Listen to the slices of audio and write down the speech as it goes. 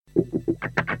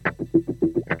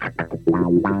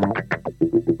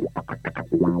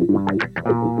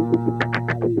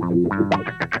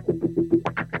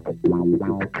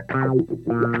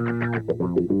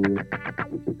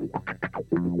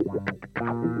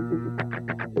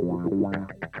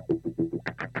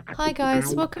Hi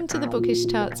guys, welcome to the Bookish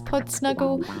Tarts Pod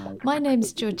Snuggle. My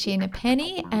name's Georgina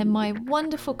Penny and my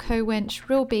wonderful co-wench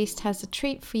Real Beast has a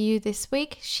treat for you this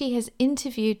week. She has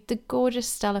interviewed the gorgeous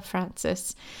Stella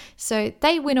Francis. So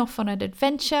they went off on an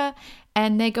adventure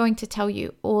and they're going to tell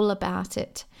you all about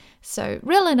it. So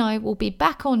Real and I will be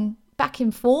back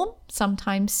in form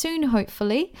sometime soon,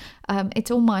 hopefully. It's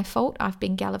all my fault. I've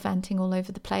been gallivanting all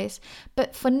over the place.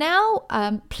 But for now,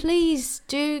 please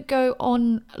do go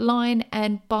online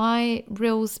and buy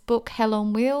Real's book, Hell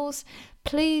on Wheels.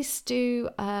 Please do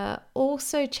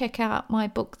also check out my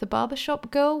book, The Barbershop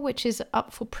Girl, which is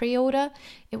up for pre-order.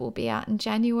 It will be out in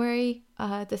January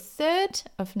the 3rd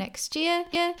of next year.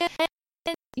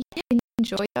 And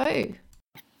enjoy though.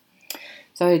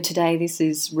 So today this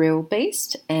is Real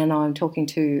Beast and I'm talking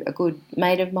to a good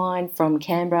mate of mine from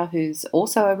Canberra who's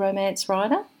also a romance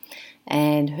writer,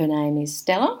 and her name is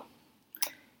Stella.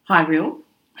 Hi, Real.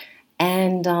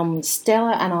 And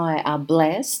Stella and I are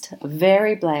blessed,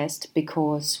 very blessed,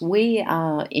 because we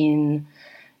are in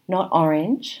not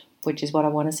Orange, which is what I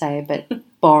want to say, but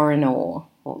Boronor.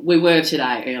 We were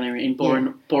today earlier in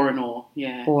Boronor.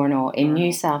 Yeah. Boronor in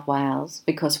New South Wales,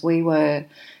 because we were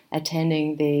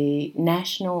attending the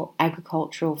National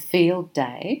Agricultural Field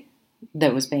Day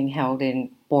that was being held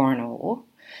in Boronor,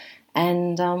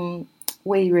 and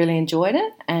we really enjoyed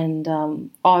it, and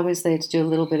I was there to do a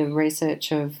little bit of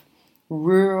research of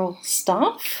rural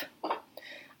stuff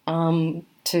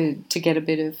to get a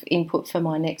bit of input for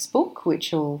my next book,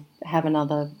 which will have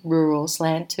another rural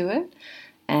slant to it,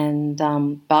 and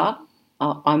but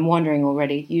I'm wandering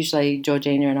already. Usually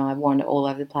Georgina and I wander all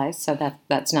over the place, so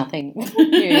that's nothing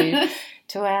new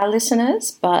to our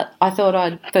listeners. But I thought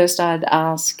I'd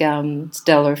ask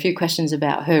Stella a few questions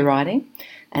about her writing,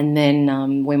 and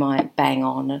then we might bang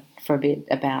on for a bit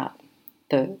about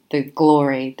the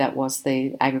glory that was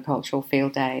the Agricultural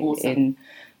Field Day in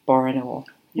Boronor.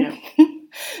 Yeah.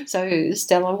 So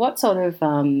Stella, what sort of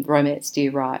romance do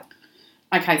you write?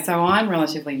 Okay, so I'm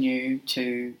relatively new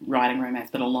to writing romance,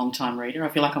 but a long-time reader. I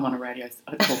feel like I'm on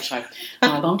a talk show.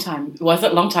 Long-time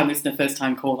listener,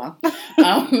 first-time caller.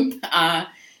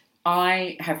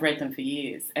 I have read them for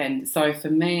years, and so for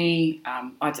me,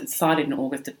 I decided in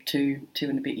August of two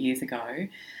and a bit years ago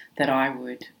that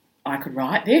I could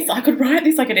write this. I could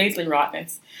easily write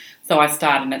this. So I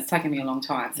started, and it's taken me a long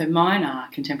time. So mine are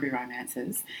contemporary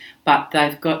romances, but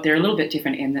they're a little bit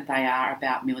different in that they are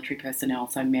about military personnel,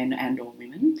 so men and or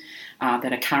women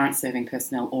that are current serving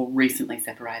personnel or recently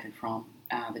separated from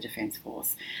the Defence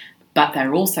Force. But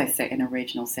they're also set in a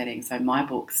regional setting. So my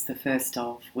book's the first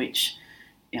of which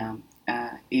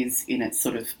is in its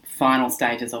sort of final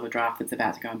stages of a draft that's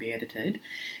about to go and be edited,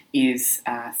 is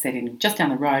set in just down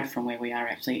the road from where we are,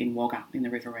 actually in Wagga, in the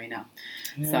Riverina.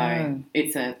 Yeah. So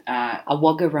it's a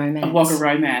Wagga romance. A Wagga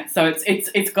romance. So it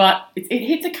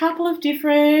hits a couple of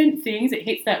different things. It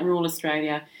hits that rural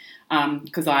Australia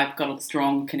because I've got a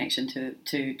strong connection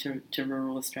to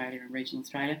rural Australia and regional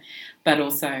Australia, but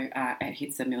also it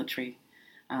hits the military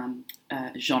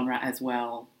genre as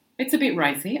well. It's a bit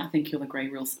racy. I think you'll agree.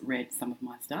 Real's read some of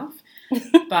my stuff.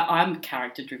 But I'm a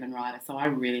character-driven writer, so I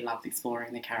really love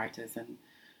exploring the characters and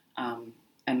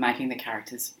making the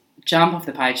characters jump off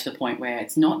the page to the point where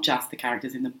it's not just the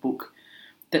characters in the book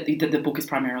that the book is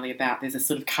primarily about. There's a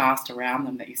sort of cast around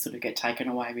them that you sort of get taken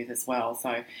away with as well.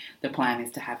 So the plan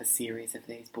is to have a series of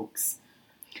these books.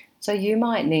 So you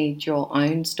might need your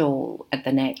own stall at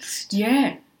the next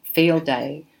field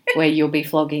day where you'll be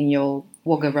flogging your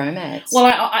Wagga romance. Well,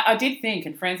 I did think,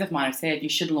 and friends of mine have said, you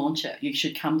should launch it. You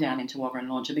should come down into Wagga and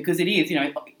launch it, because it is,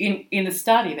 in the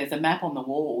study, there's a map on the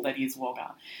wall that is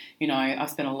Wagga. I've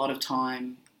spent a lot of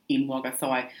time in Wagga, so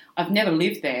I've never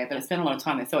lived there, but I spent a lot of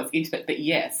time there, so it's intimate. But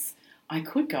yes, I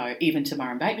could go even to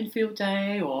Murray Bateman Field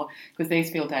Day, or because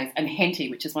these field days, and Henty,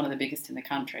 which is one of the biggest in the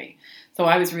country. So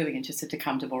I was really interested to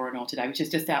come to Boronor today, which is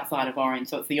just outside of Orange.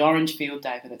 So it's the Orange Field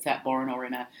Day, but it's at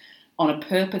Boronor on a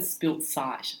purpose-built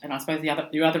site. And I suppose the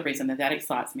other reason that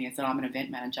excites me is that I'm an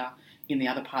event manager in the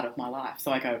other part of my life.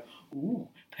 So I go, ooh,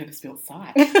 purpose-built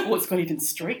site. Oh, it's got even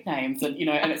street names, and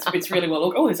and it's really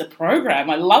well. Oh, there's a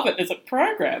program. I love it. There's a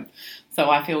program.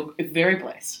 So I feel very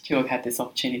blessed to have had this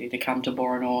opportunity to come to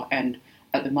Boronor, and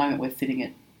at the moment we're sitting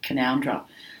at Canoundra,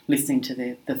 listening to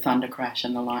the thunder crash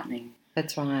and the lightning.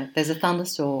 That's right. There's a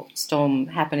thunderstorm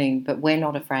happening, but we're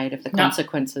not afraid of the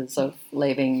consequences of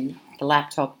leaving the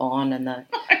laptop on and the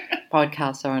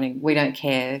podcasts are on. We don't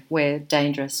care. We're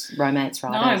dangerous romance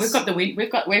writers. No,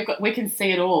 we can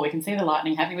see it all. We can see the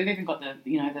lightning happening. We've even got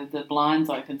the blinds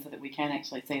open so that we can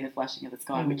actually see the flashing of the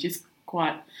sky, which is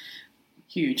quite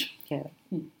huge. Yeah.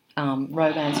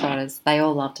 Romance writers, they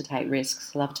all love to take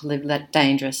risks, love to live that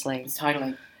dangerously.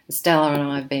 Totally. Stella and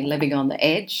I have been living on the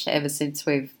edge ever since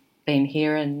we've been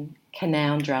here in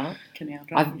Canowindra.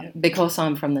 Because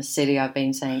I'm from the city, I've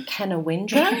been saying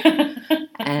Canowindra,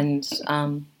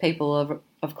 and people are,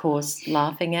 of course,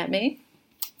 laughing at me.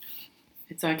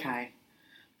 It's okay.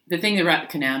 The thing about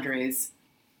Canowindra is,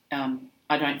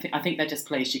 I think they just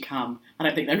pleased you come. I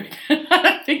don't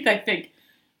think they think,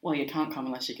 well, you can't come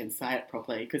unless you can say it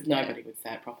properly, because nobody would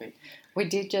say it properly. We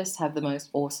did just have the most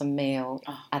awesome meal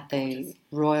at the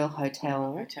Royal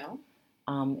Hotel.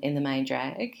 In the main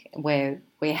drag, where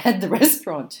we had the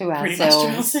restaurant to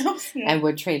ourselves, and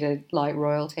were treated like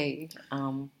royalty,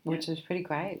 which was pretty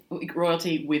great.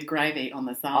 Royalty with gravy on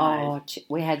the side. Oh,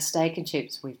 we had steak and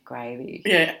chips with gravy.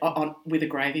 Yeah, with a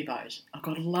gravy boat. Oh,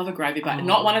 God, I love a gravy boat.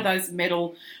 Not one of those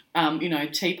metal,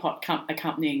 teapot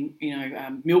accompanying,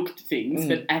 milk things,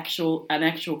 but an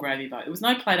actual gravy boat. There was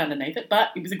no plate underneath it, but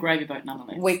it was a gravy boat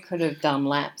nonetheless. We could have done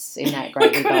laps in that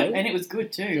gravy boat. And it was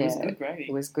good too. Yeah, it was good gravy.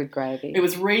 It was good gravy. It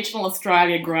was regional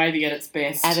Australian gravy at its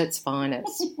best. At its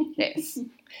finest, yes.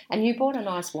 And you bought a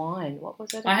nice wine. What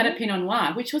was it? I had a Pinot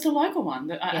Noir, which was a local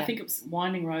one. I think it was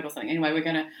Winding Road or something.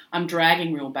 Anyway, I'm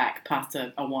dragging real back past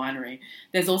a winery.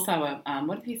 There's also a,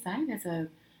 what did he say? There's a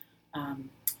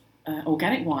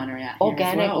organic winery out here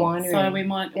Organic as well. winery. So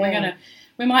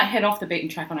we might head off the beaten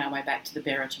track on our way back to the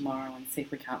Berra tomorrow and see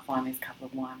if we can't find these couple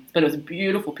of wines. But it was a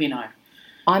beautiful Pinot.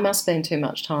 I must spend too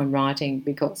much time writing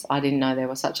because I didn't know there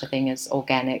was such a thing as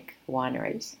organic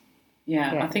wineries.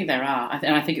 Yeah. I think there are,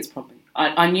 and I think it's probably.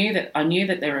 I knew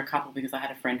that there were a couple because I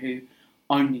had a friend who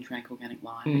only drank organic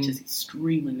wine, which is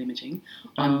extremely limiting.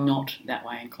 I'm not that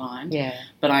way inclined. Yeah.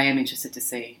 But I am interested to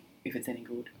see if it's any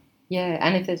good. Yeah,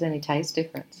 and if there's any taste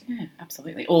difference. Yeah,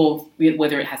 absolutely. Or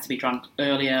whether it has to be drunk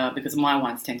earlier, because my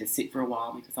wines tend to sit for a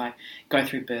while because I go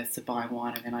through bursts of buying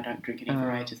wine and then I don't drink any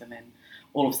for ages, and then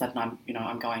all of a sudden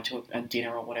I'm going to a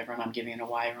dinner or whatever and I'm giving it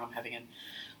away, or I'm having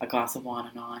a glass of wine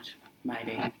a night,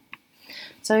 maybe.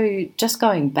 So just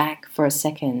going back for a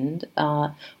second,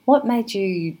 what made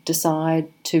you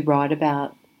decide to write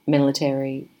about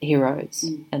military heroes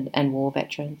and war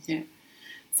veterans? Yeah.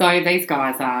 So these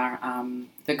guys are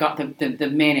the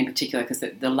men in particular, because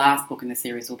the last book in the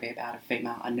series will be about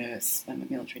a nurse, a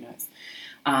military nurse.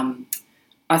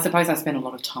 I suppose I spend a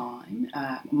lot of time.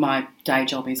 My day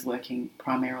job is working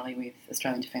primarily with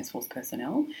Australian Defence Force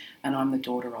personnel, and I'm the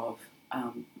daughter of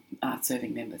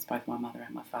serving members, both my mother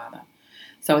and my father.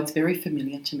 So it's very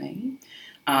familiar to me.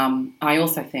 I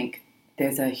also think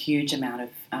there's a huge amount of,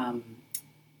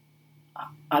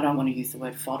 I don't want to use the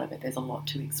word fodder, but there's a lot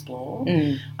to explore.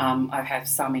 I have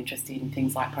some interest in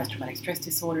things like post-traumatic stress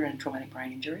disorder and traumatic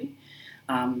brain injury.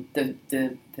 The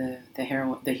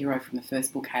hero from the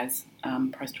first book has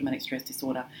post-traumatic stress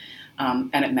disorder,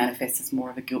 and it manifests as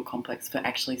more of a guilt complex for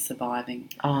actually surviving.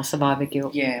 Oh, survivor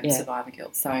guilt. Yeah, survivor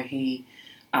guilt. So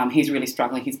he's really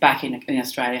struggling. He's back in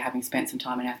Australia, having spent some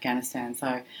time in Afghanistan.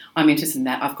 So I'm interested in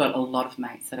that. I've got a lot of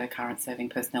mates that are current serving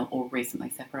personnel or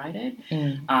recently separated.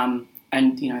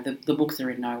 And, the books are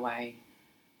in no way...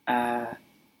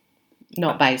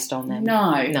 not based on them.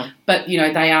 No. But,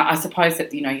 they are... I suppose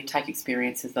that, you take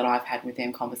experiences that I've had with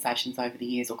them, conversations over the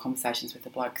years, or conversations with the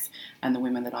blokes and the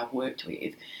women that I've worked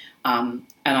with. And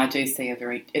I do see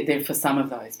for some of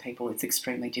those people, it's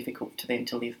extremely difficult to them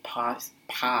to live past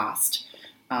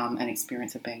an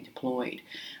experience of being deployed.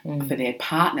 For their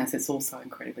partners, it's also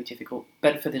incredibly difficult.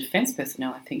 But for the defence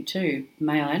personnel, I think too,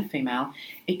 male and female,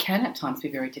 it can at times be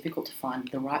very difficult to find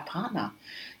the right partner.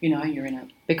 You're in a...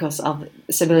 Because other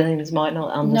civilians might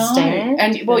not understand.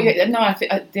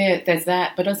 There's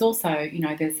that. But there's also,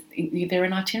 they're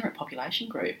an itinerant population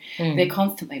group. They're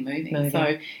constantly moving.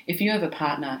 So if you have a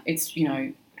partner, it's,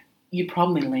 you're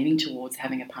probably leaning towards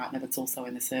having a partner that's also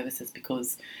in the services,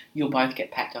 because you'll both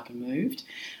get packed up and moved.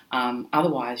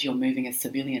 Otherwise, you're moving a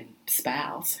civilian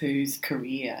spouse whose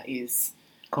career is...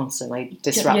 constantly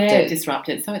disrupted. Yeah,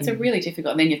 disrupted. So it's a really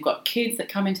difficult... And then you've got kids that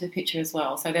come into the picture as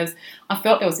well. So I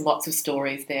felt there was lots of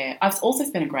stories there. I've also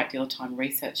spent a great deal of time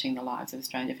researching the lives of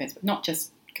Australian Defence, but not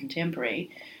just contemporary,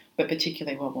 but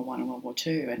particularly World War I and World War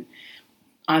II. And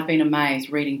I've been amazed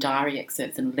reading diary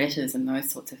excerpts and letters and those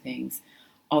sorts of things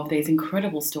of these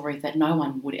incredible stories that no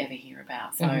one would ever hear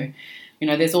about. So,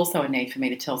 there's also a need for me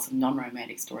to tell some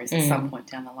non-romantic stories at some point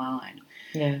down the line.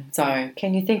 Yeah. So,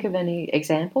 can you think of any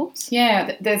examples?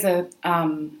 Yeah, there's a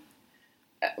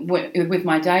with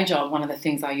my day job, one of the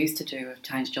things I used to do, I've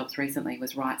changed jobs recently,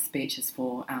 was write speeches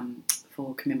for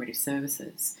commemorative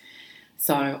services.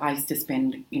 So I used to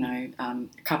spend, a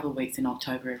couple of weeks in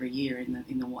October every year in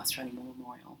the Australian War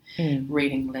Memorial,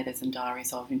 reading letters and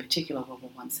diaries of, in particular, World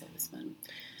War I servicemen.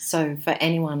 So for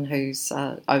anyone who's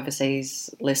overseas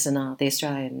listener, the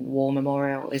Australian War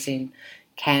Memorial is in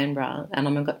Canberra, and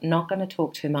I'm not going to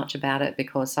talk too much about it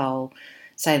because I'll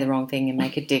say the wrong thing and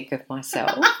make a dick of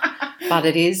myself. But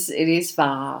it is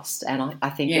vast, and I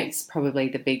think it's probably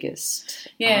the biggest.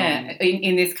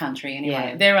 In this country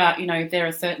anyway. Yeah. There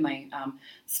are certainly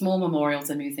small memorials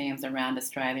and museums around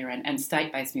Australia and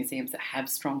state-based museums that have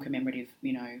strong commemorative,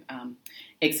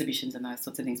 exhibitions and those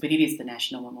sorts of things. But it is the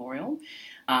National Memorial,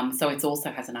 so it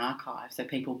also has an archive, so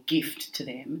people gift to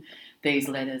them these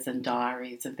letters and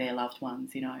diaries of their loved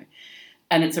ones,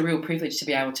 And it's a real privilege to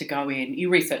be able to go in. You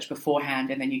research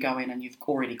beforehand and then you go in and you've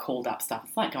already called up stuff.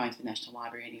 It's like going to the National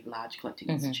Library, any large collecting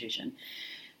institution.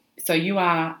 So you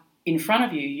are, in front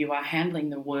of you, you are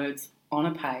handling the words on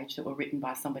a page that were written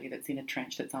by somebody that's in a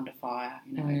trench that's under fire,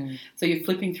 So you're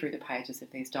flipping through the pages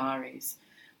of these diaries.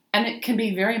 And it can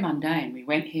be very mundane. We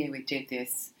went here, we did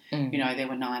this, there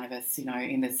were 9 of us,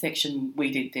 in the section we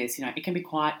did this, it can be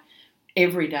quite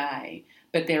every day.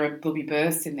 But there'll be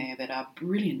bursts in there that are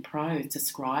brilliant prose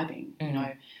describing,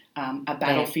 a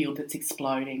battlefield that's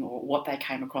exploding or what they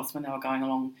came across when they were going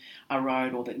along a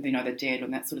road or, the dead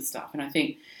and that sort of stuff. And I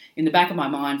think in the back of my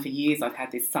mind for years I've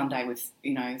had this Sunday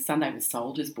with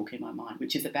Soldiers book in my mind,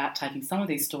 which is about taking some of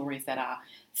these stories that are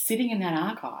sitting in that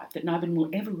archive that nobody will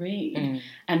ever read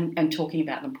and talking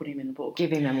about them, putting them in the book.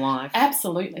 Giving them life.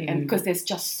 Absolutely, and because there's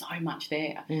just so much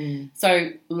there.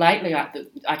 So lately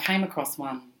I came across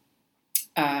one,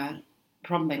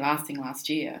 probably last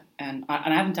year, and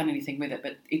I haven't done anything with it,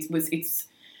 but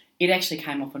it actually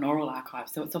came off an oral archive,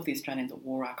 so it's off the Australian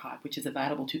War Archive, which is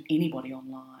available to anybody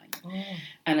online.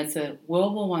 And it's a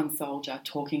World War I soldier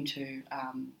talking to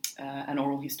an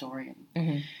oral historian,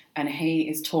 and he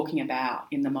is talking about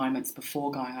in the moments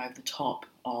before going over the top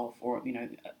of, or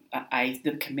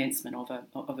the commencement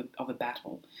of a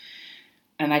battle.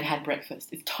 And they'd had breakfast.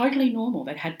 It's totally normal.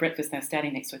 They'd had breakfast. They're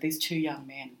standing next to it. These 2 young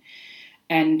men.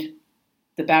 And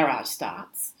the barrage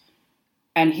starts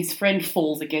and his friend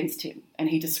falls against him and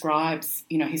he describes,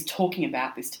 he's talking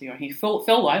about this to me. He fell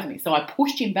over me. So I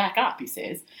pushed him back up, he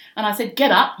says. And I said,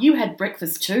 get up. You had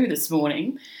breakfast too this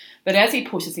morning. But as he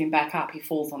pushes him back up, he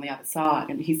falls on the other side.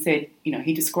 And he said,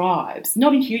 he describes,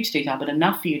 not in huge detail, but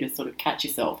enough for you to sort of catch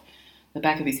yourself. The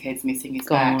back of his head's missing, his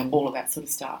back, all of that sort of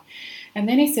stuff. And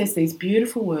then he says these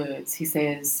beautiful words. He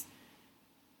says,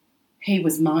 he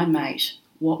was my mate.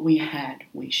 What we had,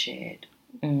 we shared.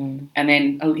 And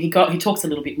then he talks a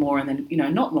little bit more, and then,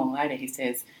 not long later, he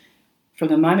says, from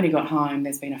the moment he got home,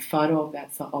 there's been a photo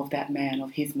of that man,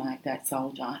 of his mate, that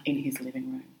soldier, in his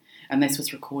living room. And this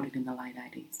was recorded in the late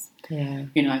 80s.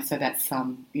 Yeah. So that's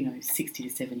 60 to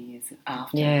 70 years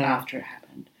after it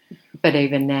happened. But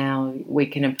even now, we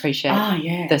can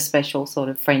appreciate the special sort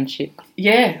of friendship.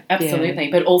 Yeah, absolutely.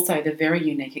 Yeah. But also the very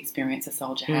unique experience a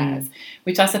soldier has,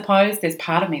 which I suppose there's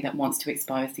part of me that wants to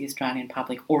expose the Australian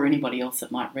public or anybody else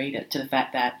that might read it to the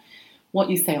fact that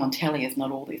what you see on telly is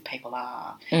not all these people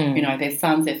are. Their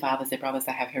sons, their fathers, their brothers,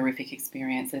 they have horrific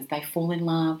experiences. They fall in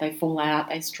love, they fall out,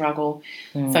 they struggle.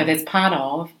 So there's part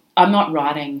of, I'm not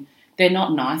writing... They're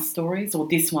not nice stories, or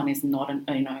this one is not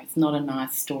it's not a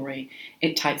nice story.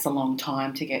 It takes a long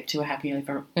time to get to a happy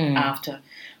ever after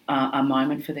a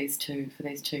moment for these two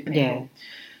people. Yeah.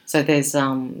 So there's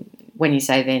when you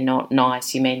say they're not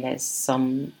nice, you mean there's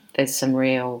some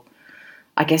real,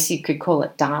 I guess you could call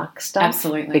it dark stuff.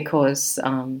 Absolutely. Because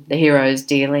the hero's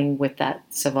dealing with that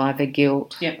survivor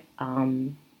guilt. Yep.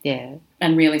 Yeah.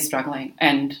 And really struggling,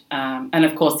 and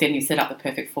of course then you set up the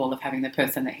perfect fall of having the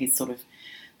person that he's sort of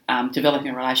developing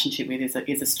a relationship with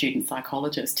is a student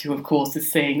psychologist who, of course,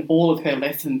 is seeing all of her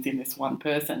lessons in this one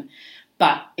person.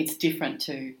 But it's different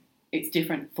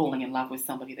falling in love with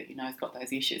somebody that has got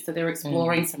those issues. So they're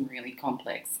exploring some really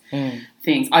complex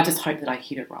things. I just hope that I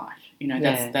hit it right.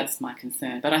 That's my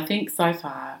concern. But I think so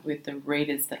far with the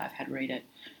readers that I've had read it,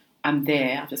 I'm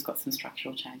there. I've just got some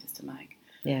structural changes to make.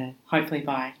 Yeah. Hopefully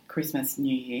by Christmas,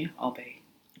 New Year, I'll be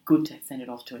good to send it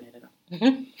off to an editor.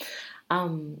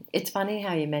 It's funny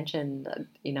how you mentioned,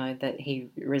 that he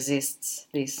resists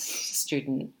this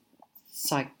student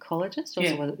psychologist.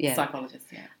 Psychologist,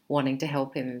 wanting to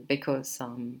help him because,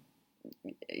 I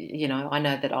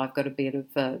know that I've got a bit of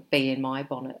a bee in my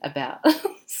bonnet about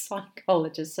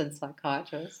psychologists and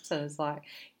psychiatrists, and it's like,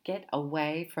 get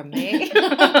away from me.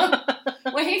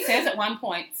 Well, he says at one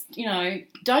point,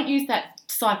 don't use that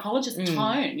psychologist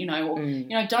tone, or,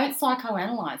 don't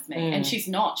psychoanalyze me. And she's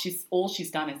not. All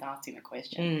she's done is asked him a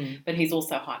question. But he's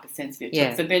also hypersensitive to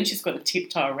it. So then she's got to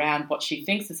tiptoe around what she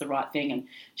thinks is the right thing, and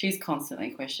she's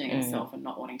constantly questioning herself and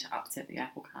not wanting to upset the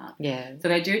apple cart. Yeah. So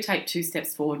they do take 2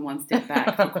 steps forward, 1 step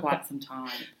back for quite some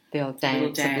time. The old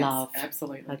dance of love.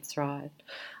 Absolutely. That's right.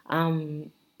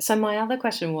 So my other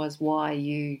question was why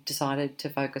you decided to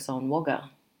focus on Wagga.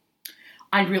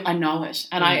 I know it,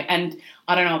 and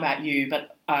I don't know about you,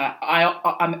 but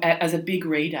I'm as a big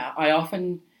reader, I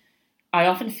often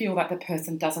feel that the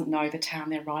person doesn't know the town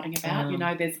they're writing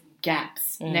about. There's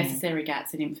gaps, necessary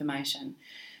gaps in information,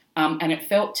 and it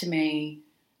felt to me.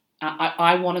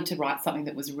 I wanted to write something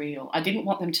that was real. I didn't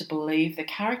want them to believe the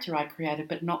character I created,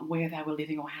 but not where they were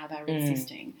living or how they were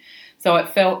existing. So it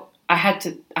felt I had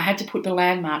to put the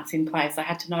landmarks in place. I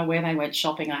had to know where they went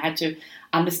shopping. I had to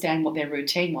understand what their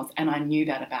routine was, and I knew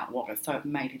that about Wagga, so it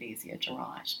made it easier to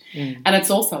write. And it's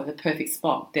also the perfect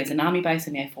spot. There's an army base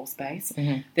and air force base.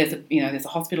 There's a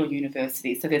hospital,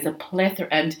 university. So there's a plethora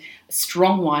and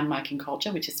strong winemaking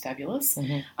culture, which is fabulous.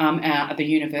 At the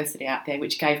university out there,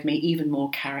 which gave me even more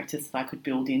characters that I could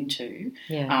build into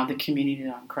the community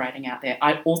that I'm creating out there.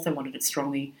 I also wanted it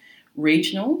strongly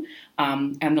regional,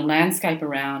 and the landscape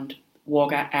around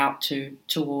Wagga out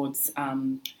towards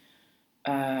Albury,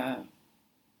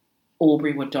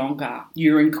 Wodonga,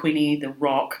 Uranquinny, the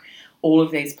Rock, all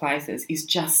of these places is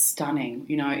just stunning.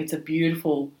 It's a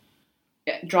beautiful.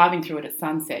 Driving through it at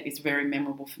sunset is very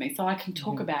memorable for me, so I can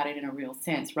talk about it in a real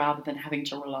sense rather than having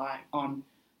to rely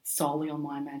solely on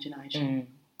my imagination.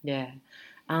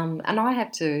 And I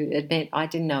have to admit, I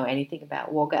didn't know anything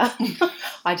about Wagga.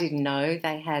 I didn't know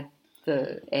they had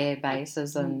the air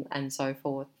bases and so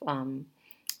forth.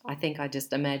 I think I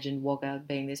just imagined Wagga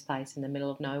being this place in the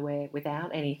middle of nowhere without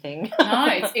anything.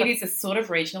 No, it is a sort of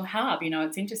regional hub.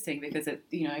 It's interesting because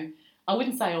I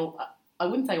wouldn't say all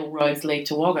roads lead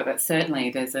to Wagga, but certainly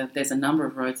there's a number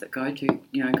of roads that go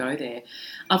there.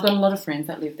 I've got a lot of friends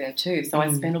that live there too, so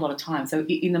I spend a lot of time. So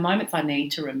in the moments I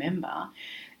need to remember,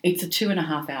 it's a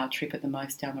 2.5-hour trip at the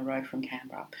most down the road from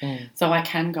Canberra. So I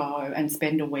can go and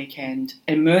spend a weekend,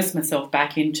 immerse myself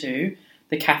back into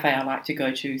the cafe I like to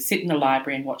go to, sit in the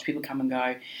library and watch people come and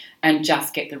go, and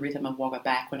just get the rhythm of Wagga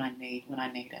back when I need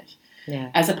it.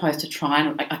 Yeah. As opposed to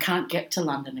I can't get to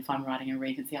London if I'm writing a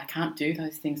Regency. I can't do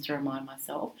those things to remind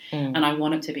myself, and I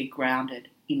want it to be grounded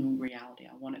in reality.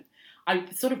 I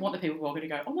sort of want the people who are going to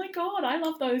go, oh my God, I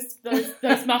love those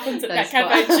muffins at that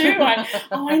cafe too.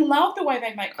 I love the way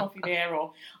they make coffee there,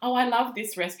 or I love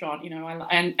this restaurant.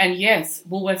 And yes,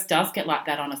 Woolworths does get like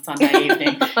that on a Sunday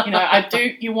evening. I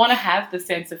do. You want to have the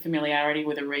sense of familiarity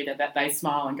with a reader that they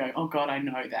smile and go, oh God, I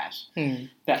know that.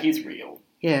 That is real.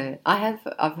 Yeah, I've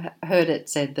heard it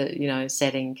said that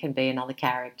setting can be another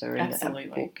character in a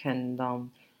book, and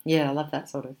yeah, I love that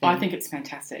sort of thing. I think it's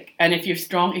fantastic, and if you're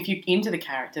into the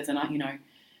characters, and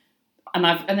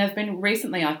there've been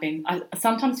recently. I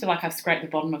sometimes feel like I've scraped the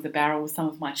bottom of the barrel with some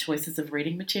of my choices of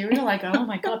reading material. I go, oh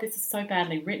my God, this is so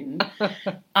badly written,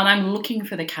 and I'm looking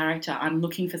for the character. I'm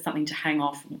looking for something to hang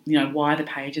off. Why the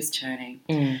page is turning.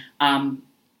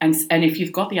 And if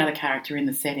you've got the other character in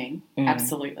the setting,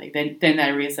 absolutely, then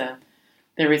there is a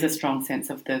strong sense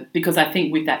of because I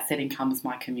think with that setting comes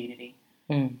my community.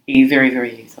 Very,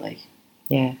 very easily.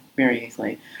 Yeah. Very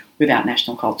easily. Without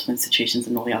national cultural institutions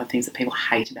and all the other things that people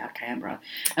hate about Canberra.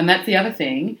 And that's the other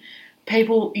thing.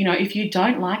 People, if you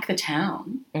don't like the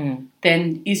town,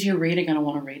 then is your reader going to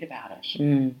want to read about it?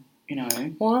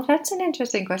 Well, that's an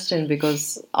interesting question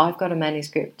because I've got a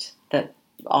manuscript that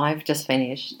I've just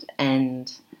finished and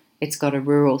it's got a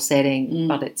rural setting,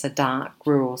 but it's a dark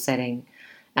rural setting.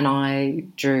 And I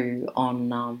drew on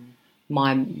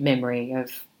my memory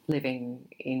of living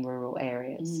in rural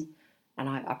areas, and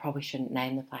I probably shouldn't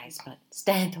name the place, but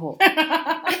Stanthorpe. There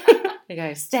you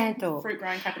go, Stanthorpe. Fruit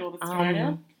growing capital of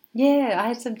Australia. I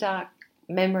had some dark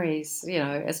memories,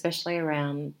 especially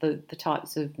around the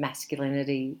types of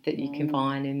masculinity that you can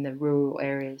find in the rural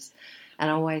areas. And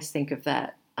I always think of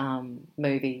that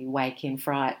movie, Wake in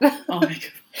Fright. Oh my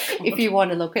God. If you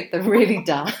want to look at the really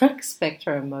dark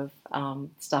spectrum of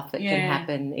stuff that can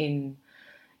happen in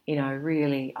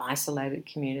really isolated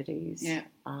communities. Yeah.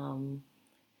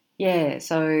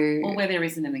 So... Or where there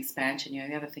isn't an expansion.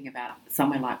 The other thing about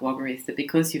somewhere like Wagga is that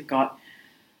because you've got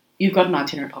an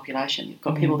itinerant population, you've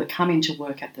got people that come into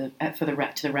work to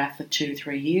the RAF for 2 to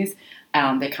 3 years.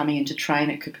 They're coming in to train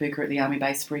at Kapooka at the Army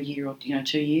base for a year or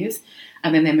 2 years,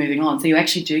 and then they're moving on. So you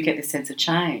actually do get this sense of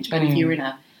change. But if you're in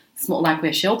a small, like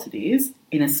where Sheltered is,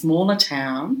 in a smaller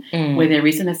town where there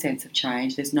isn't a sense of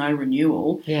change, there's no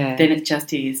renewal, then it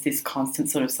just is this constant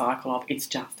sort of cycle of it's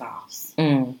just us.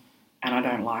 and I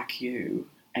don't like you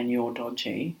and you're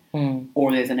dodgy, Mm.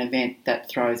 or there's an event that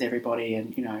throws everybody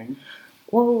and, you know.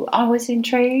 Well, I was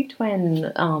intrigued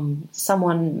when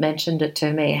someone mentioned it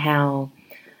to me how,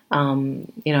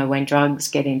 you know, when drugs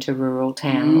get into rural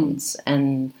towns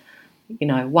and, you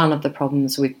know, one of the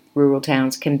problems with rural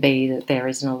towns can be that there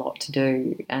isn't a lot to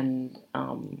do. And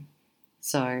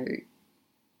so,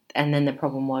 and then the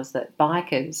problem was that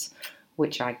bikers,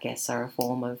 which I guess are a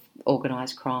form of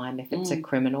organised crime, if it's a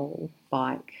criminal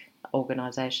bike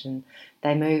organisation,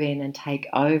 they move in and take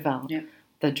over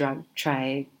the drug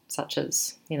trade, such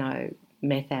as, you know,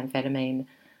 methamphetamine,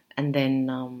 and then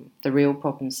the real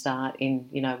problems start in,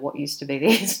 you know, what used to be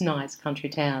these nice country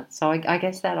towns. So I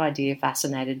guess that idea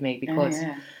fascinated me because,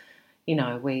 you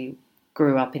know, we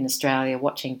grew up in Australia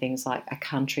watching things like A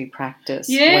Country Practice,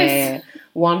 where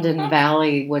Wandon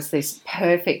Valley was this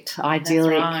perfect,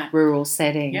 idyllic rural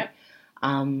setting. Yep.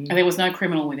 And there was no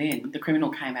criminal within. The criminal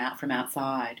came out from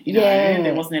outside. You know?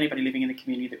 There wasn't anybody living in the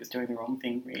community that was doing the wrong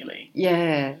thing, really.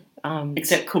 Yeah.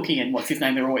 Except Cookie and what's his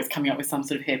name. They're always coming up with some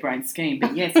sort of harebrained scheme.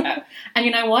 But yes, and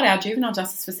you know what? Our juvenile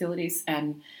justice facilities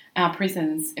and our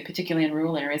prisons, particularly in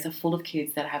rural areas, are full of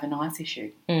kids that have a nice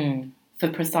issue for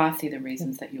precisely the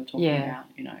reasons that you're talking about,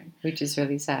 you know. Which is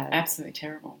really sad. Absolutely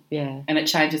terrible. Yeah. And it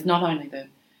changes not only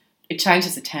it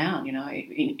changes the town, you know,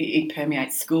 it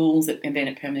permeates schools and then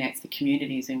it permeates the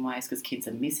communities in ways because kids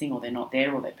are missing or they're not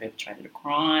there or they've perpetrated a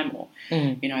crime or,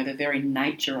 you know, the very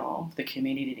nature of the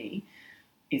community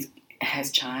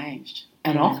has changed.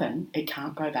 And often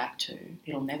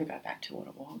it'll never go back to what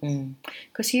it was.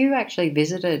 Because you actually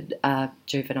visited a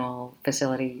juvenile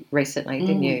facility recently,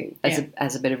 didn't you,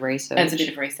 as a bit of research? As a bit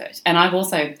of research. And I've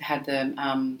also had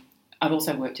I've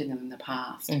also worked in them in the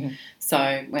past.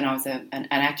 So when I was an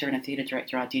actor and a theatre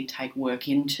director, I did take work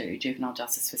into juvenile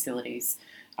justice facilities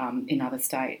in other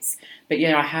states. But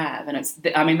yeah, I have, and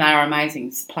they are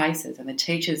amazing places, and the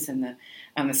teachers and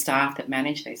the staff that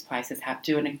manage these places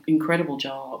do an incredible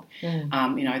job. You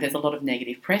know, there's a lot of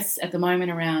negative press at the moment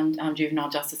around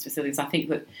juvenile justice facilities. I think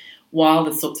that while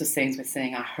the sorts of scenes we're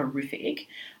seeing are horrific,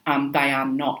 they are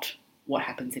not what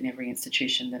happens in every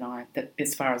institution that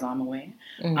as far as I'm aware.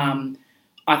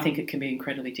 I think it can be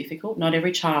incredibly difficult. Not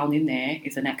every child in there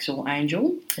is an actual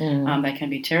angel. They can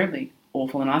be terribly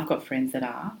awful, and I've got friends that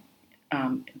are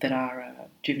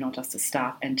juvenile justice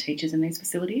staff and teachers in these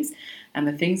facilities, and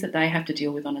the things that they have to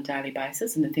deal with on a daily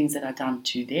basis and the things that are done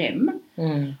to them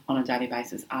on a daily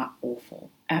basis are awful,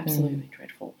 absolutely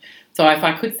dreadful. So if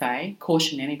I could say,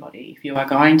 caution anybody, if you are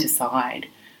going to side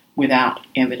without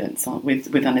evidence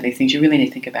with under these things, you really need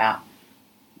to think about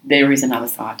there is another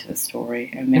side to the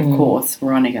story. And of course,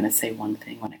 we're only going to see one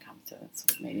thing when it comes to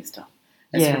sort of media stuff,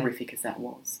 as horrific as that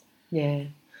was. Yeah.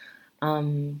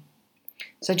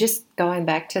 So just going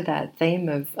back to that theme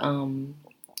of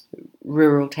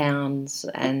rural towns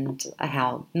and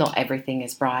how not everything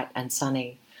is bright and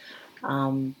sunny,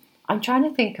 I'm trying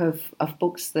to think of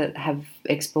books that have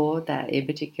explored that, in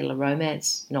particular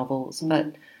romance novels,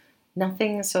 but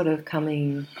nothing sort of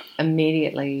coming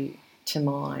immediately to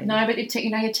mind. No, but you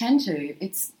know, you tend to.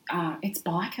 It's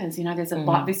bikers. You know, there's a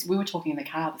we were talking in the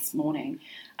car this morning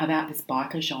about this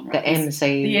biker genre. The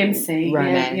MC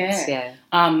romance,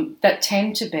 that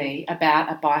tend to be about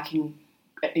a biking,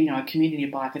 you know, a community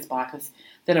of bikers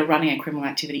that are running a criminal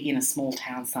activity in a small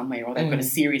town somewhere, or they've got a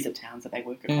series of towns that they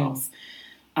work across.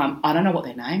 I don't know what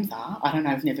their names are. I don't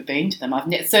know. I've never been to them.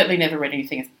 I've certainly never read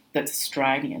anything that's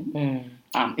Australian.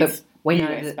 It's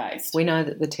US based. We know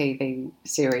that the TV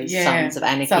series Sons of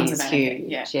Anarchy is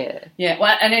huge. Yeah.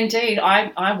 Well, and indeed,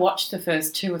 I watched the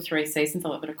first 2 or 3 seasons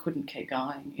of it, but I couldn't keep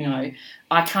going. You know,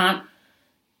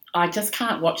 I just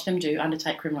can't watch them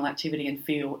undertake criminal activity and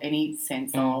feel any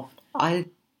sense of. I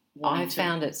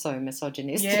found it so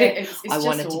misogynistic. Yeah, it's I just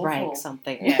wanted awful. to break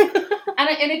something. Yeah.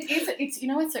 And it's you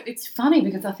know, it's funny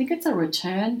because I think it's a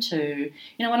return to,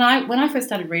 you know, when I first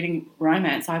started reading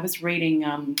romance, I was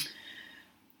reading.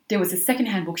 There was a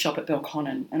second-hand bookshop at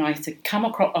Belconnen, and I used to come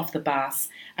off the bus,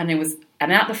 and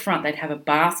out the front they'd have a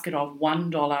basket of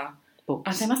 $1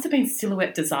 books. They must have been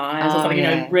Silhouette Desires or something, you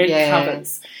know, red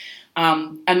covers.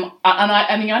 And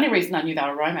the only reason I knew they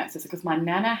were romance is because my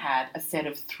nana had a set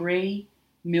of 3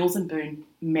 Mills and Boon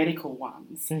medical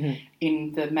ones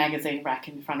in the magazine rack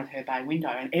in front of her bay window,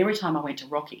 and every time I went to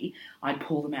Rocky, I'd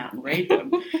pull them out and read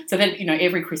them. So then, you know,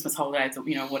 every Christmas holidays or,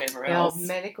 you know, whatever else.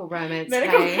 Medical romance.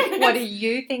 What are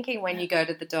you thinking when you go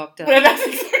to the doctor?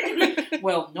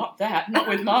 Well, not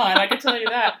with mine, I can tell you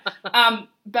that.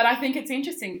 But I think it's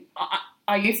interesting.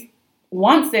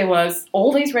 Once there was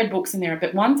all these red books in there,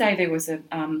 but one day there was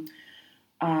and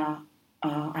I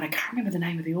can't remember the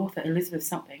name of the author, Elizabeth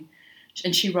something.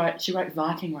 and she wrote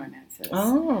Viking romances.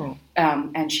 Oh.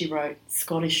 And she wrote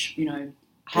Scottish,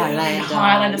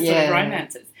 Highlander sort of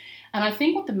romances. And I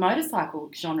think what the motorcycle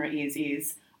genre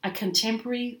is a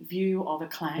contemporary view of a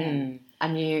clan. A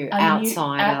new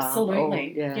outsider.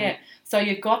 Absolutely, yeah. So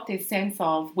you've got this sense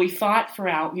of we fight for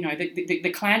our,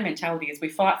 the clan mentality is we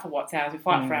fight for what's ours, we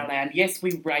fight for our land. Yes,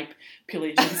 we rape,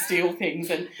 pillage and steal things,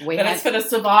 but it's for the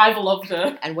survival of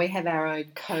the... And we have our own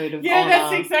code of honour. Yeah,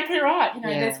 that's exactly right.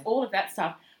 There's all of that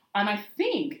stuff. And I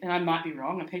think, and I might be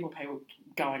wrong, and people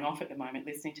going off at the moment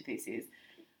listening to this is,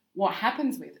 what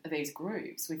happens with these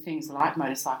groups, with things like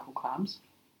motorcycle clubs,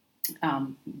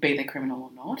 be they criminal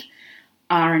or not,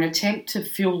 are an attempt to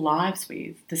fill lives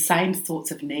with the same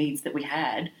sorts of needs that we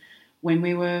had when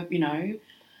we were,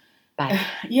 back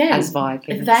as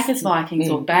Vikings. Back as Vikings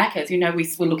or back as,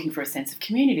 we're looking for a sense of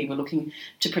community. We're looking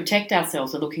to protect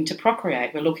ourselves. We're looking to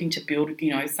procreate. We're looking to build,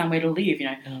 somewhere to live,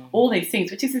 all these things,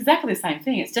 which is exactly the same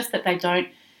thing. It's just that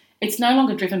it's no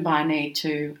longer driven by a need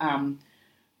to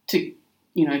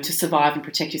survive and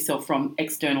protect yourself from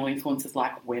external influences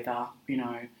like weather,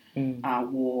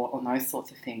 war, and those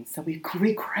sorts of things. So we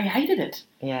recreated it.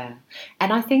 Yeah.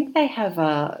 And I think they have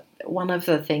one of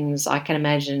the things I can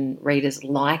imagine readers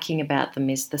liking about them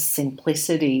is the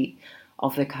simplicity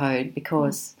of the code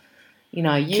because,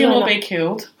 kill or be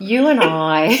killed. You and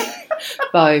I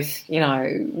both,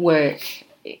 work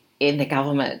in the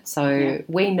government. So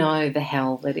we know the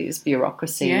hell that is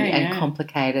bureaucracy and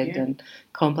complicated and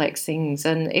complex things.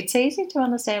 And it's easy to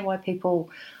understand why people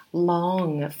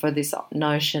long for this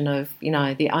notion of,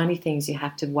 the only things you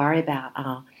have to worry about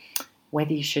are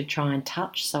whether you should try and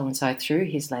touch so-and-so through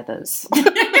his leathers.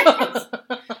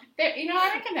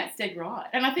 I reckon that's dead right.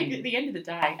 And I think at the end of the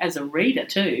day, as a reader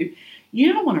too,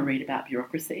 you don't want to read about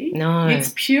bureaucracy. No.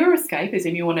 It's pure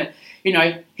escapism. You want to,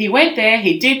 he went there,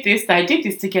 he did this, they did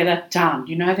this together, done.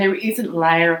 There isn't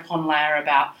layer upon layer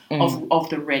of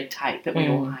the red tape that we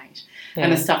all hate. Yeah.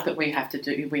 And the stuff that we have to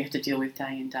deal with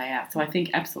day in, day out. So I think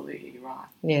absolutely you're right.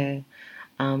 Yeah.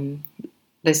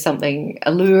 There's something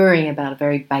alluring about a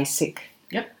very basic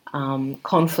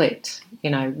conflict,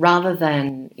 rather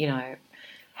than,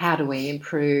 how do we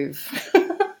improve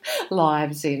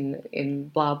lives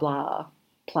in blah, blah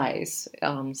place.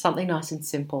 Something nice and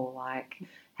simple like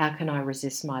how can I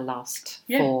resist my lust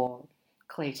for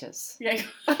Cletus? Yeah.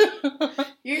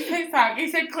 You said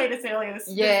Cletus earlier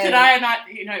today, and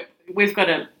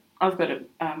I've got a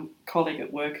colleague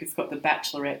at work who's got the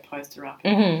Bachelorette poster up,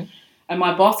 and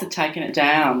my boss had taken it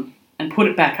down and put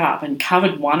it back up and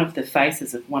covered one of the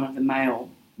faces of one of the male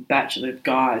bachelor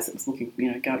guys that was looking,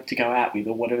 to go out with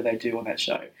or whatever they do on that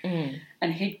show. And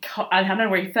I don't know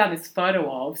where he found this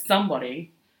photo of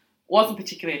somebody. Wasn't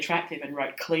particularly attractive and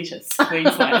wrote Cletus,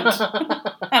 Queensland,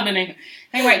 underneath.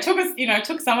 Anyway, it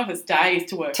took some of us days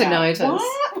to work out notice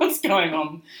what's going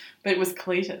on, but it was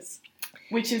Cletus,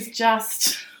 which is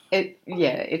just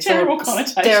it's terrible a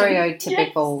connotation.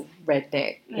 Stereotypical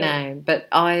redneck name. But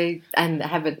I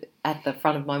have it at the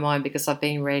front of my mind because I've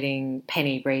been reading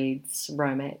Penny Reid's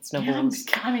romance novels.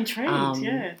 Yeah, I'm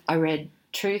intrigued. I read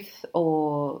Truth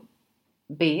or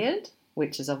Beard,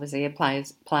 which is obviously a play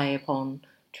upon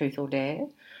Truth or Dare,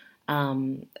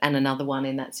 and another one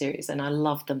in that series, and I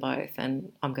love them both,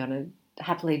 and I'm going to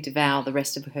happily devour the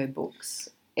rest of her books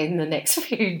in the next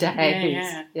few days.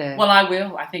 Yeah. Well, I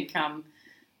will. I think I've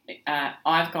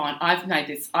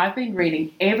been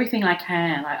reading everything I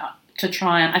can to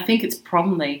try and I think it's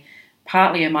probably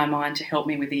partly in my mind to help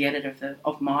me with the edit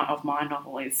of my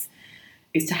novel is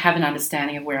to have an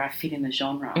understanding of where I fit in the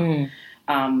genre.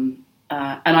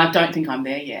 And I don't think I'm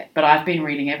there yet, but I've been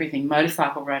reading everything.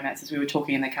 Motorcycle romances. We were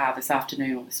talking in the car this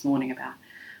afternoon or this morning about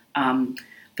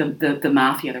the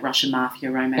mafia, the Russian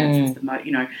mafia romances.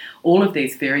 All of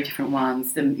these very different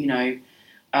ones.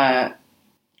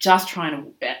 Just trying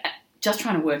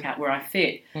to work out where I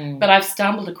fit. But I've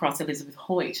stumbled across Elizabeth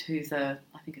Hoyt, I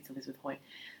think it's Elizabeth Hoyt.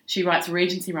 She writes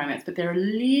Regency romance, but they're a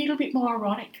little bit more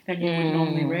erotic than you would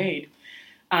normally read.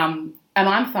 And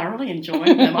I'm thoroughly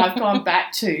enjoying them. I've gone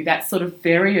back to that sort of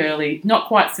very early, not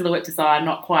quite Silhouette Desire,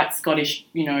 not quite Scottish,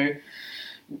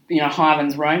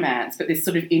 Highlands romance, but this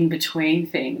sort of in-between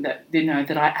thing that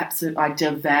I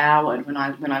devoured when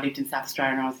I lived in South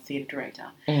Australia and I was a theatre director.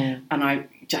 And I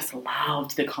just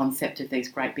loved the concept of these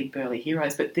great big burly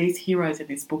heroes. But these heroes in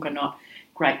this book are not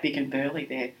great big and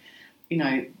burly. you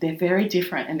know, they're very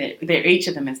different, and they're each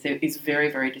of them is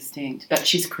very, very distinct. But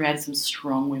she's created some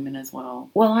strong women as well.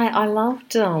 Well, I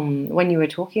loved when you were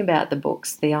talking about the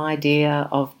books, the idea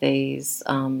of these.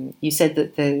 You said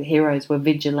that the heroes were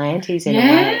vigilantes in a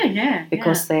way,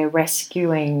 because they're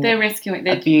rescuing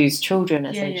abused children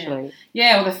essentially.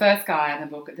 Well, the first guy in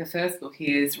the first book,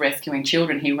 he is rescuing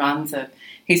children.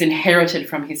 He's inherited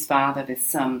from his father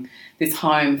this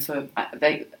home for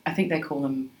I think they call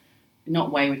them,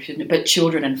 not wayward children, but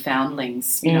children and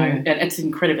foundlings, you know, and it's an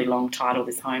incredibly long title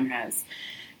this home has.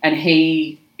 And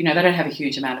they don't have a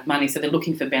huge amount of money, so they're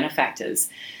looking for benefactors.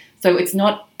 So it's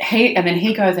not, and then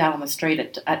he goes out on the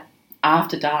street at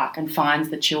after dark and finds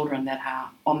the children that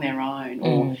are on their own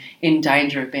or in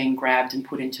danger of being grabbed and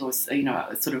put into a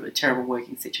sort of a terrible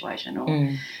working situation, or,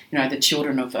 you know, the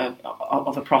children of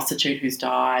a prostitute who's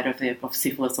died of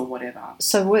syphilis or whatever.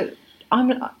 So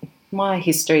my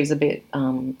history is a bit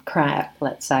crap,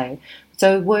 let's say.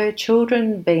 So were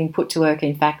children being put to work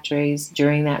in factories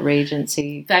during that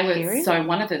Regency period? So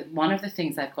one of the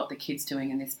things they've got the kids doing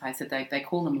in this place, that they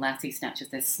call them lassie snatchers.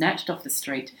 They're snatched off the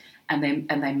street and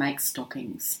they make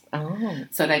stockings. Oh.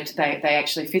 So they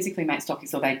actually physically make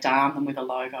stockings, or they darn them with a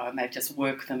logo, and they just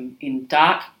work them in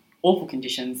dark, awful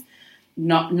conditions,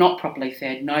 not properly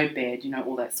fed, no bed, you know,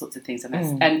 all that sorts of things.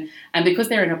 And and because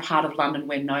they're in a part of London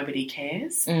where nobody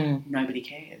cares, nobody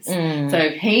cares. So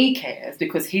he cares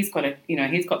because he's got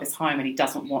this home and he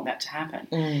doesn't want that to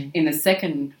happen. In the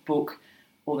second book,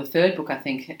 or the third book, I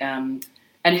think, and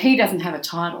he doesn't have a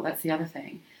title. That's the other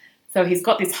thing. So he's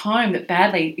got this home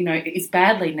that is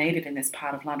badly needed in this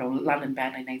part of London, or London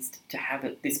badly needs to have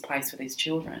this place for these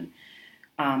children.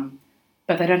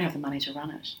 But they don't have the money to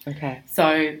run it. Okay.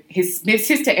 So his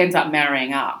sister ends up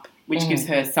marrying up, which gives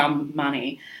her some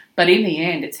money. But in the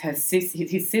end, it's his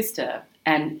sister,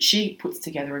 and she puts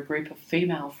together a group of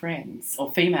female friends,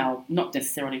 or female, not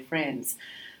necessarily friends,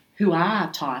 who are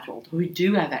titled, who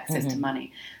do have access to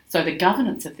money. So the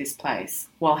governance of this place,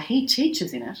 while he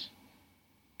teaches in it,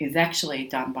 is actually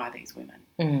done by these women.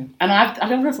 And I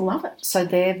just love it. So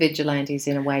they're vigilantes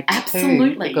in a way too.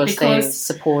 Absolutely. Because they're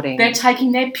supporting. They're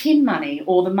taking their PIN money,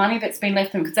 or the money that's been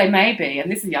left them, because they may be,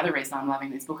 and this is the other reason I'm loving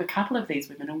this book, a couple of these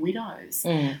women are widows.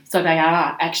 So they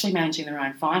are actually managing their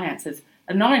own finances.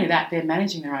 And not only that, they're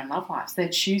managing their own love lives. They're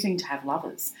choosing to have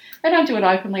lovers. They don't do it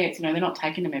openly. It's, they're not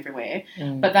taking them everywhere.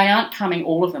 But they aren't coming,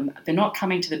 all of them, they're not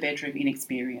coming to the bedroom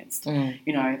inexperienced. So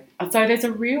there's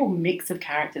a real mix of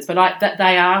characters. But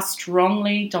they are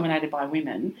strongly dominated by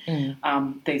women,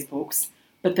 these books.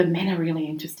 But the men are really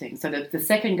interesting. So the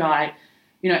second guy,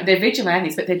 they're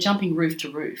vigilantes, but they're jumping roof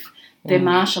to roof. They're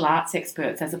martial arts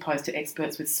experts as opposed to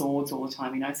experts with swords all the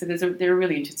time, So they're a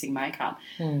really interesting makeup.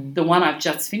 The one I've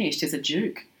just finished is a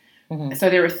duke.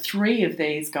 So there are 3 of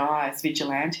these guys,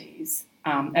 vigilantes,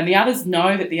 and the others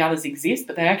know that the others exist,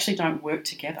 but they actually don't work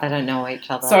together. They don't know each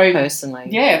other personally.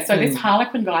 Yeah, so this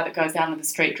Harlequin guy that goes down to the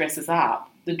street dresses up.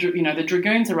 The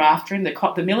dragoons are after him.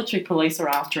 The military police are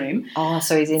after him. Oh,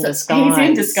 so he's in disguise. He's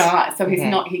in disguise, so he's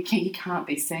not. He can't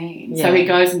be seen. Yeah. So he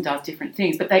goes and does different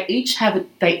things. But they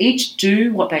each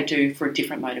do what they do for a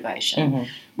different motivation,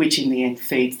 which in the end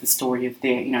feeds the story of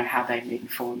their how they meet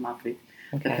and fall in love with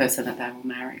the person that they will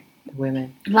marry. The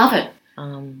women. Love it.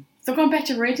 So going back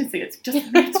to Regency,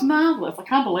 it's marvellous. I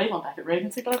can't believe I'm back at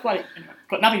Regency, but I've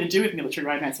got nothing to do with military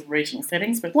romance and regional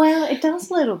settings. But well, it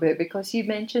does a little bit, because you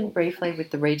mentioned briefly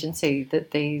with the Regency that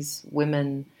these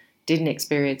women didn't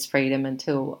experience freedom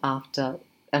until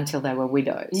they were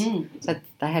widows. So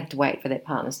they had to wait for their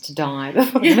partners to die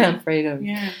before they found freedom.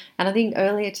 Yeah. And I think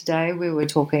earlier today we were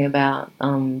talking about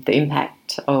the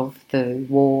impact of the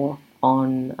war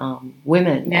on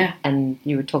women. Yeah. And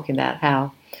you were talking about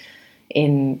how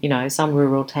in, some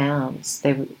rural towns,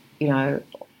 there were,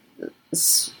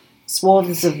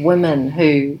 swaths of women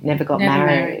who never got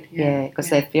married. Because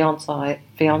their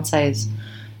fiancés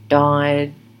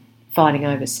died fighting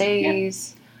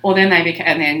overseas. Or then they became,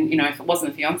 and then, if it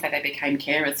wasn't a fiancé, they became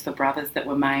carers for brothers that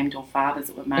were maimed, or fathers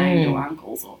that were maimed, or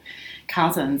uncles or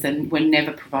cousins, and were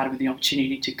never provided with the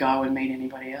opportunity to go and meet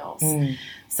anybody else.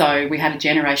 So we had a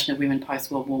generation of women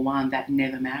post-World War I that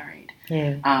never married.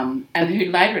 Yeah. And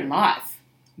who later in life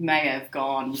may have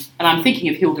gone, and I'm thinking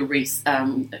of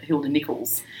Hilda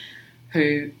Nichols,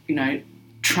 who,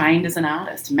 trained as an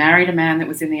artist, married a man that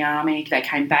was in the army. They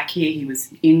came back here. He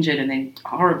was injured and then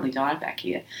horribly died back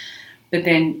here. But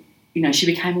then, she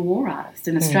became a war artist.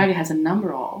 And Australia has a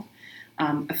number of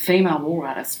female war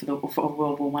artists for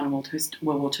World War I and World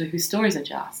War II whose stories are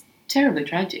just terribly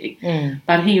tragic.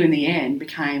 But here in the end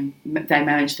they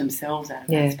managed themselves out of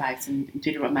that space and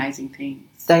did amazing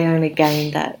things. They only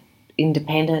gained that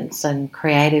independence and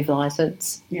creative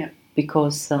license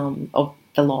because of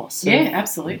the loss. Yeah,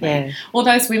 absolutely. Yeah. All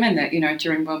those women that,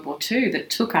 during World War II that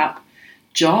took up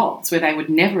jobs where they would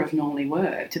never have normally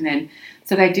worked, and then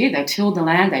so they did. They tilled the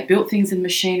land. They built things in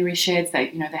machinery sheds. They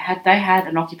had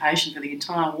an occupation for the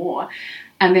entire war,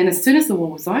 and then as soon as the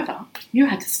war was over, you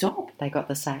had to stop. They got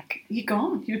the sack. You're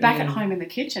gone. You're back at home in the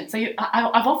kitchen. So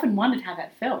I've often wondered how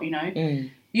that felt.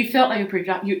 You felt like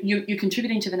you're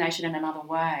contributing to the nation in another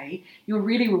way. You're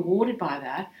really rewarded by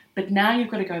that, but now you've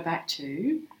got to go back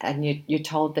to... And you're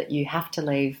told that you have to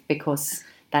leave because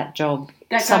that job,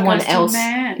 that someone else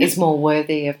is more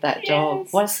worthy of that job.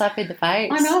 Yes. What a slap in the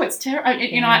face. I know, it's terrible.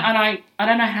 I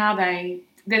don't know how they...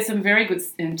 There's some very good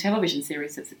television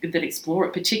series that explore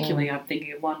it, particularly I'm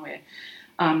thinking of one where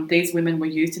these women were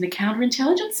used in the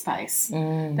counterintelligence space.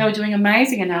 They were doing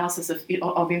amazing analysis of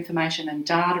information and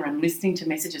data and listening to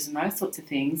messages and those sorts of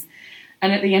things.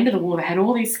 And at the end of the war, they had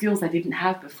all these skills they didn't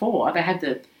have before. They had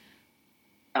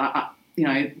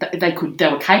they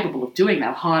were capable of doing. They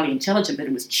were highly intelligent, but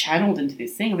it was channeled into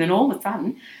this thing. And then all of a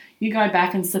sudden, you go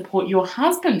back and support your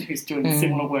husband who's doing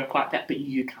similar work like that, but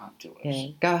you can't do it. Yeah,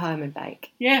 go home and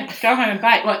bake. Yeah, go home and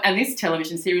bake. And this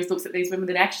television series looks at these women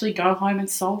that actually go home and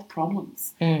solve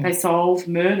problems. They solve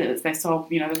murders. They solve,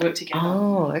 they work together.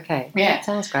 Oh, okay. Yeah. That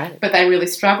sounds great. But they really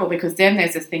struggle because then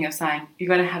there's this thing of saying, you've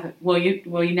got to have it. Now you've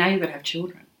got to have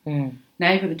children.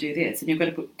 Now you've got to do this, and you've got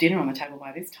to put dinner on the table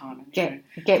by this time. And,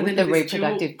 get with the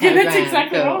reproductive program. Yeah, that's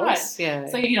exactly girls. Right. Yeah.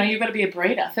 So, you've got to be a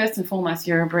breeder. First and foremost,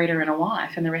 you're a breeder and a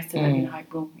wife, and the rest of it, you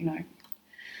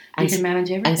can manage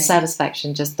everything. And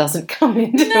satisfaction just doesn't come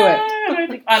into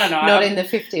it. I don't know. Not in the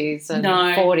 50s and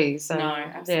 40s. No,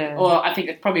 absolutely. Yeah. Or I think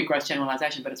it's probably a gross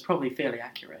generalisation, but it's probably fairly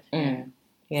accurate. Yeah.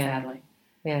 Sadly.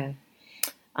 Yeah.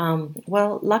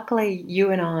 Well, luckily you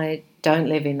and I don't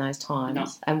live in those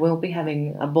times, and we'll be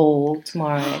having a ball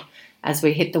tomorrow as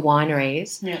we hit the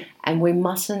wineries. Yeah. And we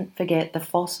mustn't forget the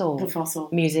fossil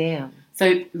museum.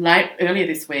 So earlier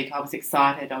this week, I was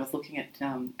excited. I was looking at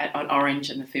Orange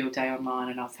and the Field Day online,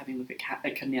 and I was having a look at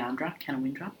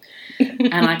Canawindra,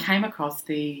 and I came across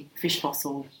the Fish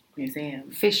Fossil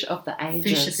Museum. Fish of the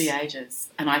Ages.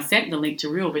 And I sent the link to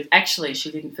Ril, but actually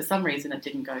she didn't. For some reason, it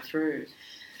didn't go through.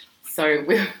 So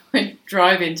we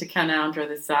drove into Canowindra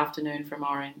this afternoon from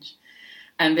Orange,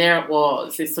 and there it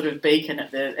was, this sort of beacon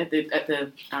at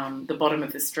the bottom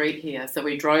of the street here. So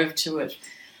we drove to it,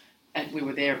 and we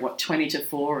were there at 20 to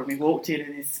 4, and we walked in,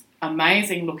 and this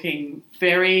amazing looking,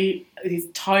 he's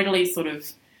totally sort of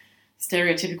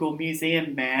stereotypical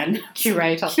museum man,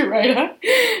 curator,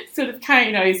 sort of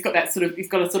came. He's got a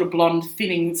sort of blonde,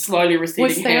 thinning, slowly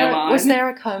receding hairline. Was there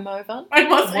a comb over?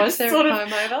 Was there a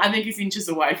comb over? I think he's inches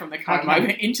away from the comb over,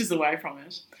 inches away from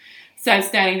it. So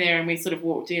standing there, and we sort of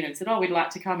walked in and said, "Oh, we'd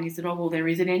like to come." And he said, "Oh, well, there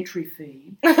is an entry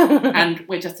fee, and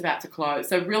we're just about to close."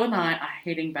 So Ril and I are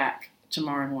heading back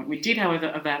tomorrow morning. We did,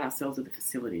 however, avail ourselves of the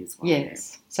facilities.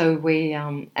 Yes. So we,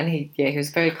 and he was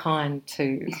very kind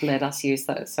to let us use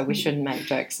those, so we shouldn't make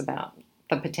jokes about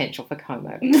the potential for comb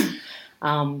over.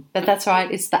 But that's right,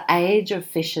 it's the Age of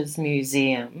Fishes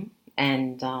Museum,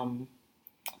 and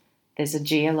there's a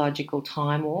geological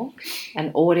time walk,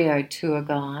 an audio tour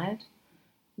guide,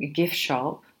 a gift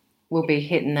shop. We'll be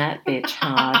hitting that bitch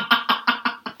hard.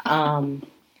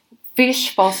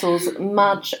 Fish fossils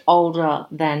much older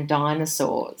than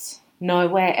dinosaurs.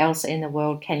 Nowhere else in the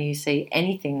world can you see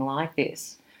anything like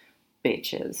this,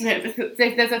 bitches. Yeah,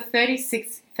 there's a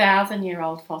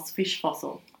 36,000-year-old fish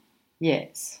fossil.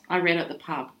 Yes. I read at the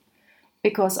pub.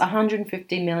 Because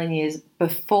 150 million years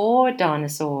before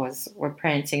dinosaurs were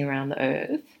prancing around the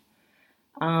earth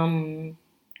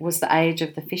was the age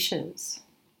of the fishes.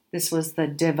 This was the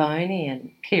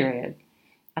Devonian period.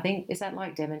 I think, is that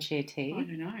like Devonshire tea? I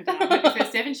don't know. But if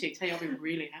there's Devonshire tea, I'll be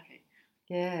really happy.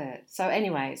 Yeah. So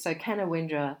anyway,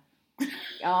 Canawindra.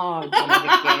 Oh, done it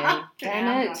again.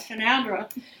 Damn it.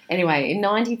 Canowindra. Anyway, in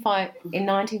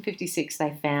 1956,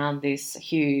 they found this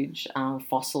huge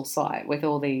fossil site with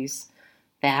all these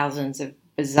thousands of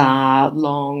bizarre,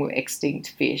 long, extinct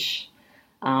fish.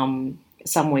 Some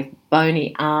with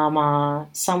bony armour,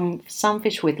 some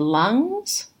fish with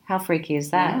lungs. How freaky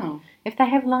is that? Wow. If they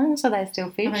have lungs, are they still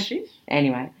fish? Are they fish?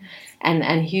 Anyway,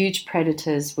 and huge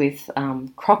predators with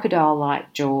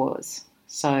crocodile-like jaws.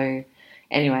 So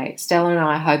anyway, Stella and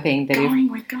I are hoping that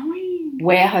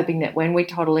we're hoping that when we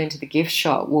toddle into the gift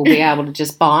shop, we'll be able to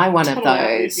just buy one of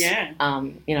those. Yeah.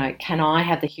 Can I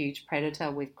have the huge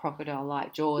predator with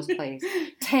crocodile-like jaws, please?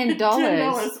 $10.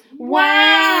 $10.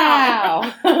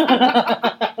 Wow.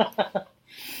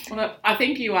 Well, I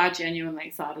think you are genuinely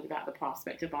excited about the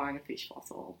prospect of buying a fish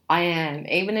fossil. I am.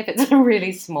 Even if it's a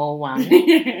really small one,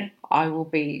 Yeah. I will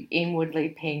be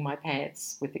inwardly peeing my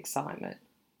pants with excitement.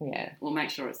 Yeah. We'll make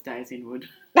sure it stays in wood.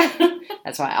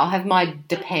 That's right. I'll have my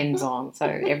Depends on, so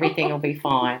everything will be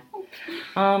fine.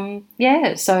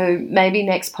 So maybe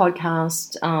next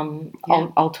podcast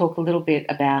I'll talk a little bit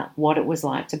about what it was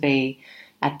like to be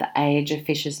at the Age of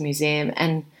Fishes Museum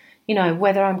and, you know,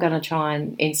 whether I'm going to try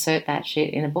and insert that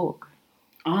shit in a book.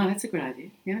 Oh, that's a good idea.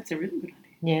 Yeah, that's a really good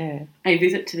idea. Yeah. A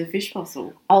visit to the fish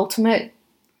fossil. Ultimate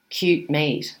cute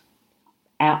meet.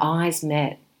 Our eyes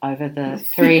met over the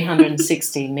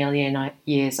 360 million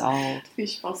years old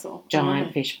Fish fossil.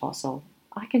 giant fish fossil.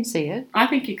 I can see it. I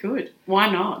think you could. Why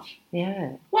not?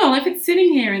 Yeah. Well, if it's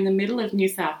sitting here in the middle of New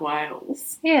South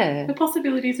Wales, Yeah. the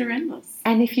possibilities are endless.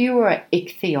 And if you were an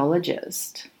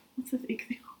ichthyologist, What's this?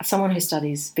 someone who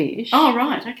studies fish. Oh,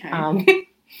 right, okay.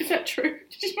 Is that true?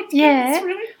 Yeah. This,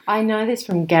 really? I know this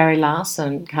from Gary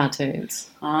Larson cartoons.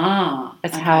 Ah.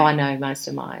 That's how I know most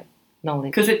of my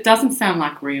knowledge. Because it doesn't sound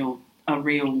like a real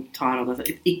title, does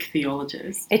it? It's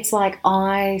ichthyologist. It's like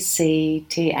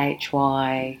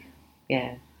ICTHY.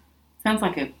 Yeah. Sounds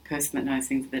like a person that knows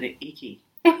things that are icky.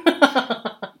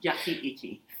 Yucky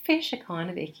icky. Fish are kind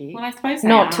of icky. Well, I suppose they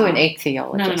not are. to an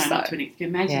ichthyologist, No, though. not to an ichthyologist.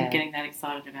 Imagine getting that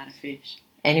excited about a fish.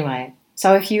 Anyway,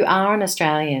 so if you are an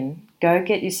Australian, go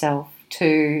get yourself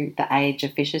to the Age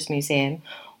of Fishes Museum,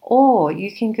 or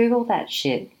you can Google that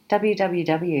shit,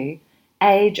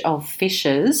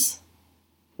 www.ageoffishes,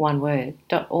 one word,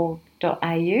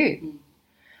 .org.au.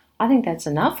 I think that's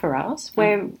enough for us.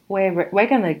 We're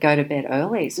going to go to bed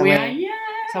early, so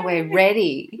we're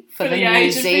ready for the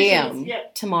museum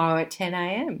tomorrow at 10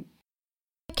 a.m.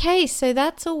 Okay, so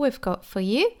that's all we've got for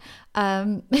you.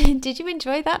 Did you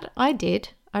enjoy that? I did.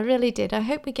 I really did. I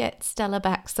hope we get Stella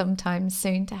back sometime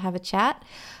soon to have a chat.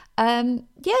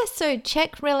 So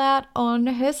check Rill out on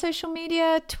her social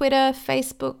media, Twitter,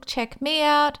 Facebook. Check me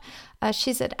out.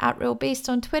 She's at @RealBeast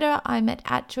on Twitter. I'm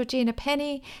at Georgina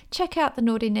Penny. Check out the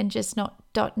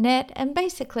naughtyninjas.net and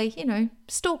basically, you know,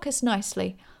 stalk us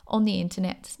nicely on the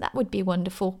internet. That would be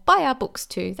wonderful. Buy our books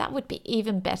too. That would be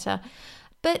even better.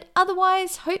 But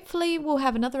otherwise, hopefully we'll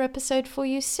have another episode for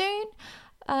you soon.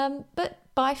 But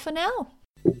bye for now.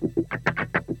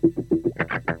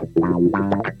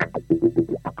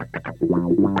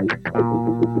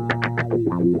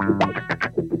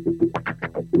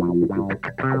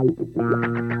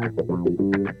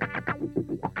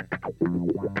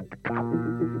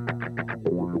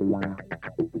 Wow.